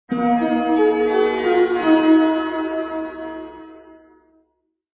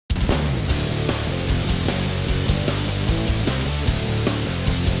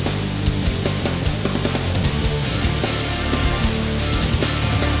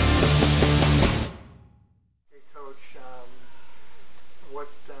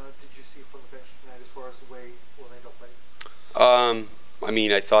I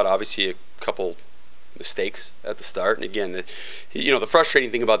mean, I thought obviously a couple mistakes at the start, and again, the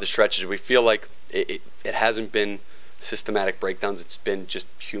frustrating thing about the stretch is we feel like it hasn't been systematic breakdowns. It's been just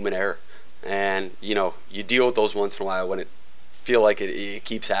human error, and you deal with those once in a while when it feel like it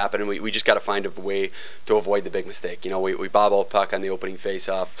keeps happening. We just got to find a way to avoid the big mistake. We bobble a puck on the opening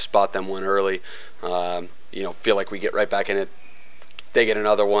face-off, spot them one early. Feel like we get right back in it. They get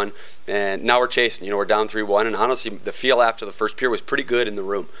another one, and now we're chasing. We're down 3-1, and honestly, the feel after the first period was pretty good in the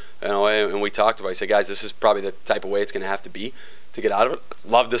room. And we talked about it. I said, guys, this is probably the type of way it's going to have to be to get out of it.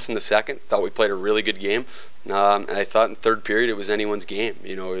 Loved this in the second. Thought we played a really good game. And I thought in the third period it was anyone's game.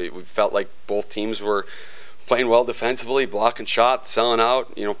 We felt like both teams were playing well defensively, blocking shots, selling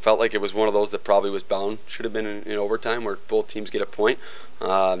out. Felt like it was one of those that probably was bound, should have been in overtime, where both teams get a point.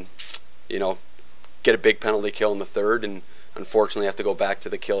 Get a big penalty kill in the third, and unfortunately have to go back to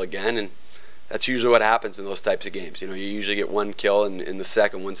the kill again. And that's usually what happens in those types of games. You usually get one kill, and in the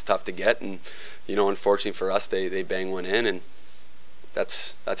second one's tough to get. And unfortunately for us, they bang one in, and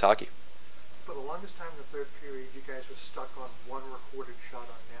that's hockey. For the longest time in the third period, you guys were stuck on one recorded shot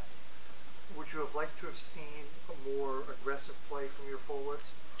on net. Would you have liked to have seen a more aggressive play from your forwards?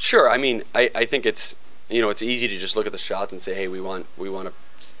 Sure. I mean, I think it's it's easy to just look at the shots and say, hey, we want to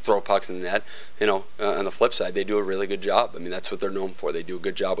throw pucks in the net. On the flip side, they do a really good job. I mean, that's what they're known for. They do a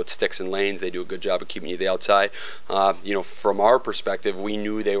good job with sticks and lanes. They do a good job of keeping you the outside. From our perspective, we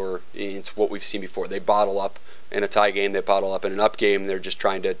knew it's what we've seen before. They bottle up in a tie game. They bottle up in an up game. They're just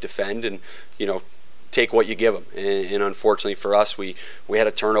trying to defend and, take what you give them. And unfortunately for us, we had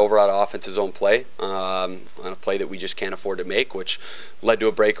a turnover out of offense's own play on a play that we just can't afford to make, which led to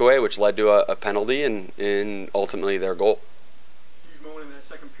a breakaway, which led to a penalty, and ultimately their goal. Huge moment in that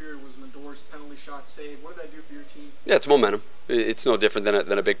second period was Medor's penalty shot save. What did that do for your team? Yeah, it's momentum. It's no different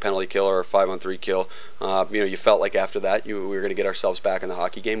than a big penalty kill or a 5-on-3 kill. You felt like after that we were going to get ourselves back in the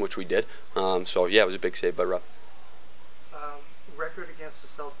hockey game, which we did. So yeah, it was a big save by Rupp. Record against the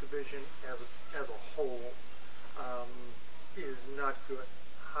South Division as a whole is not good.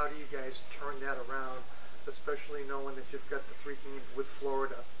 How do you guys turn that around, especially knowing that you've got the 3 games with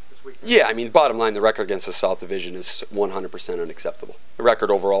Florida this week? Yeah, I mean, bottom line, the record against the South Division is 100% unacceptable. The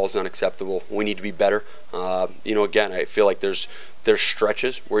record overall is unacceptable. We need to be better. Again, I feel like there's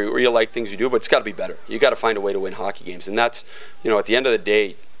stretches where you like things you do, but it's got to be better. You got to find a way to win hockey games, and that's, at the end of the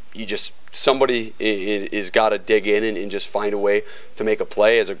day, somebody is got to dig in and just find a way to make a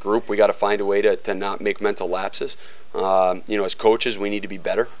play. As a group, we got to find a way to not make mental lapses. As coaches, we need to be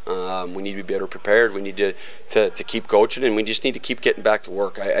better. We need to be better prepared. We need to keep coaching, and we just need to keep getting back to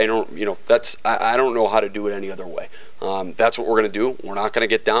work. I don't know how to do it any other way. That's what we're going to do. We're not going to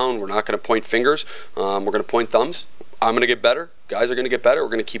get down. We're not going to point fingers. We're going to point thumbs. I'm going to get better. Guys are going to get better. We're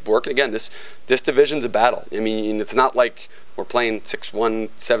going to keep working. Again, this division's a battle. I mean, it's not like we're playing 6-1,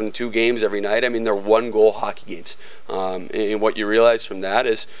 7-2 games every night. I mean, they're 1-goal hockey games. And what you realize from that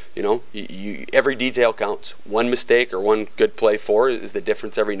is, every detail counts. One mistake or one good play is the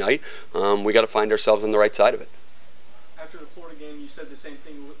difference every night. We got to find ourselves on the right side of it. After the Florida game, you said the same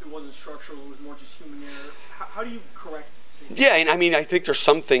thing. It wasn't structural. It was more just human error. How do you correct this? Yeah, and I mean, I think there's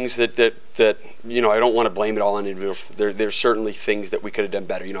some things that I don't want to blame it all on individuals. There's certainly things that we could have done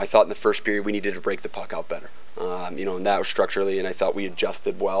better. I thought in the first period we needed to break the puck out better. And that was structurally, and I thought we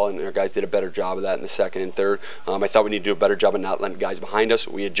adjusted well, and our guys did a better job of that in the second and third. I thought we needed to do a better job of not letting guys behind us.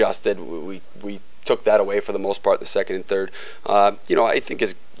 We adjusted. We took that away for the most part in the second and third. I think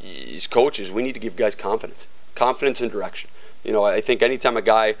as coaches, we need to give guys confidence and direction. I think anytime a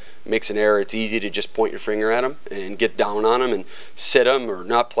guy makes an error, it's easy to just point your finger at him and get down on him and sit him or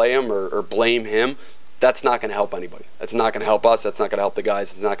not play him or blame him. That's not going to help anybody. That's not going to help us. That's not going to help the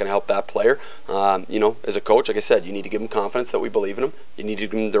guys. It's not going to help that player. As a coach, like I said, you need to give them confidence that we believe in them. You need to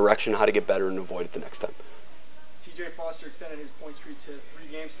give them direction how to get better and avoid it the next time. TJ Foster extended his point streak to 3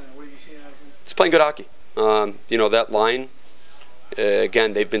 games tonight. What have you seen out of him? He's playing good hockey. That line,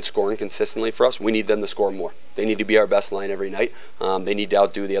 again, they've been scoring consistently for us. We need them to score more. They need to be our best line every night. They need to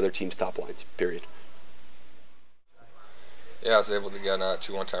outdo the other team's top lines, period. Yeah, I was able to get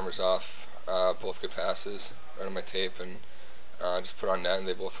 2 one-timers off. Both good passes, right on my tape, and just put on net, and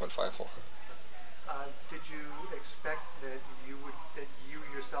they both went 5-hole. Did you expect that you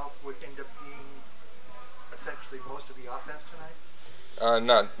yourself would end up being essentially most of the offense tonight?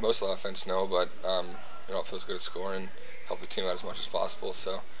 Not most of the offense, no, but it feels good to score and help the team out as much as possible.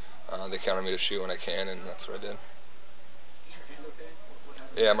 So they count on me to shoot when I can, and that's what I did. Is your hand okay?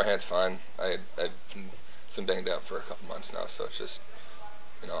 Yeah, my hand's fine. I've been banged up for a couple months now, so it's just.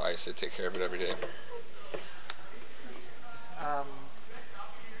 I used to take care of it every day.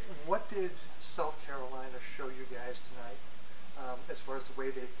 What did South Carolina show you guys tonight as far as the way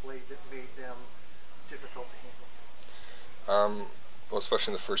they played that made them difficult to handle? Well,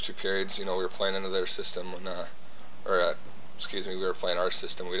 especially in the first two periods, we were playing into their system when, we were playing our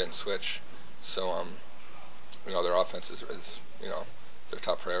system. We didn't switch, so their offense is their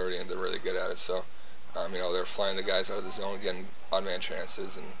top priority, and they're really good at it. So, they're flying the guys out of the zone, getting odd man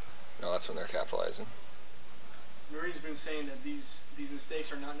chances, and that's when they're capitalizing. Noreen's been saying that these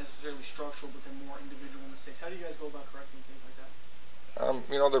mistakes are not necessarily structural, but they're more individual mistakes. How do you guys go about correcting things like that?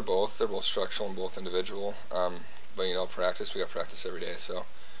 They're both structural and both individual. But practice, we got practice every day, so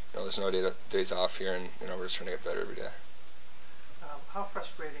there's no days off here, and we're just trying to get better every day. How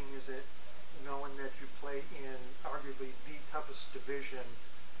frustrating is it knowing that you play in arguably the toughest division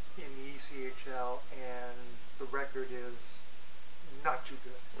in the ECHL and the record is not too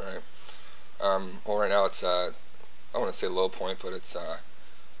good? Right. Well, right now it's I wouldn't say low point, but it's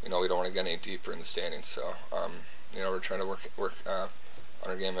we don't want to get any deeper in the standings. So we're trying to work on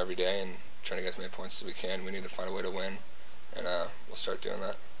our game every day and trying to get as many points as we can. We need to find a way to win, and we'll start doing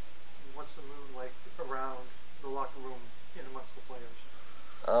that. What's the mood like around the locker room in amongst the players?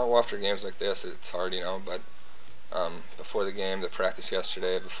 Well, after games like this, it's hard, but before the game, the practice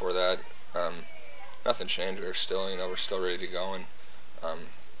yesterday, before that, nothing changed. We're still ready to go and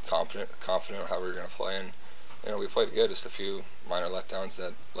confident on how we're going to play, and we played good. Just a few minor letdowns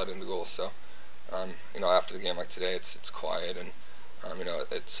that led into goals. So, after the game like today, it's quiet, and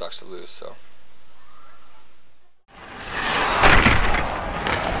it sucks to lose. So.